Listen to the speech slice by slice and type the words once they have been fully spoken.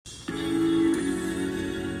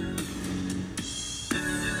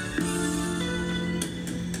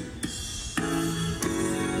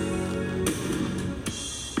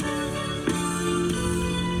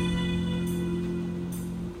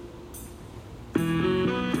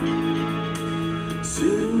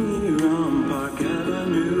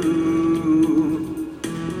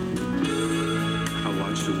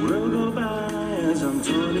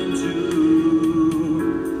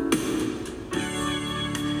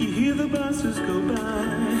hear the buses go by.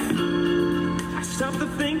 I stop to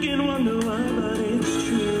think and wonder why, but it's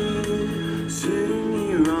true. Sitting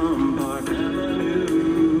here on Park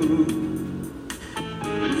Avenue,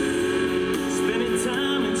 spending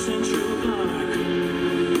time in Central Park.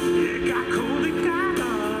 It got cold, it got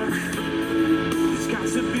dark. There's got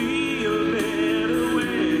to be a better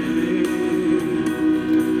way.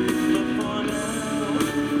 But for now,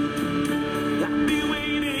 I'll be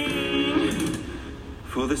waiting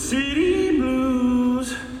for the city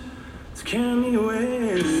blues to carry me away.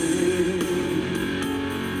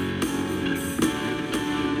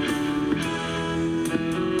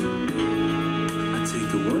 I take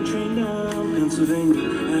the one train down Pennsylvania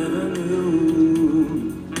Avenue.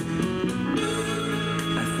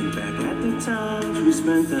 I think back at the times we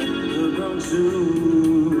spent at the Bronx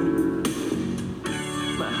Zoo.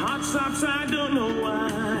 My heart stops, I don't know why.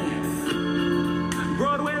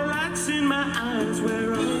 Broadway lights in my eyes,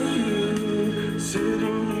 where are you?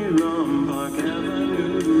 Sitting here on Park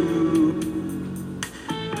Avenue,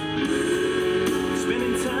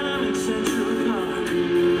 spending time in Central Park.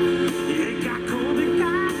 It got cold, it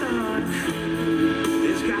got dark.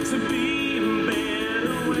 There's got to be a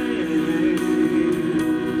better way.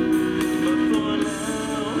 But for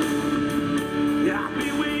now, I'll be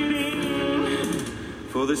waiting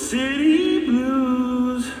for the city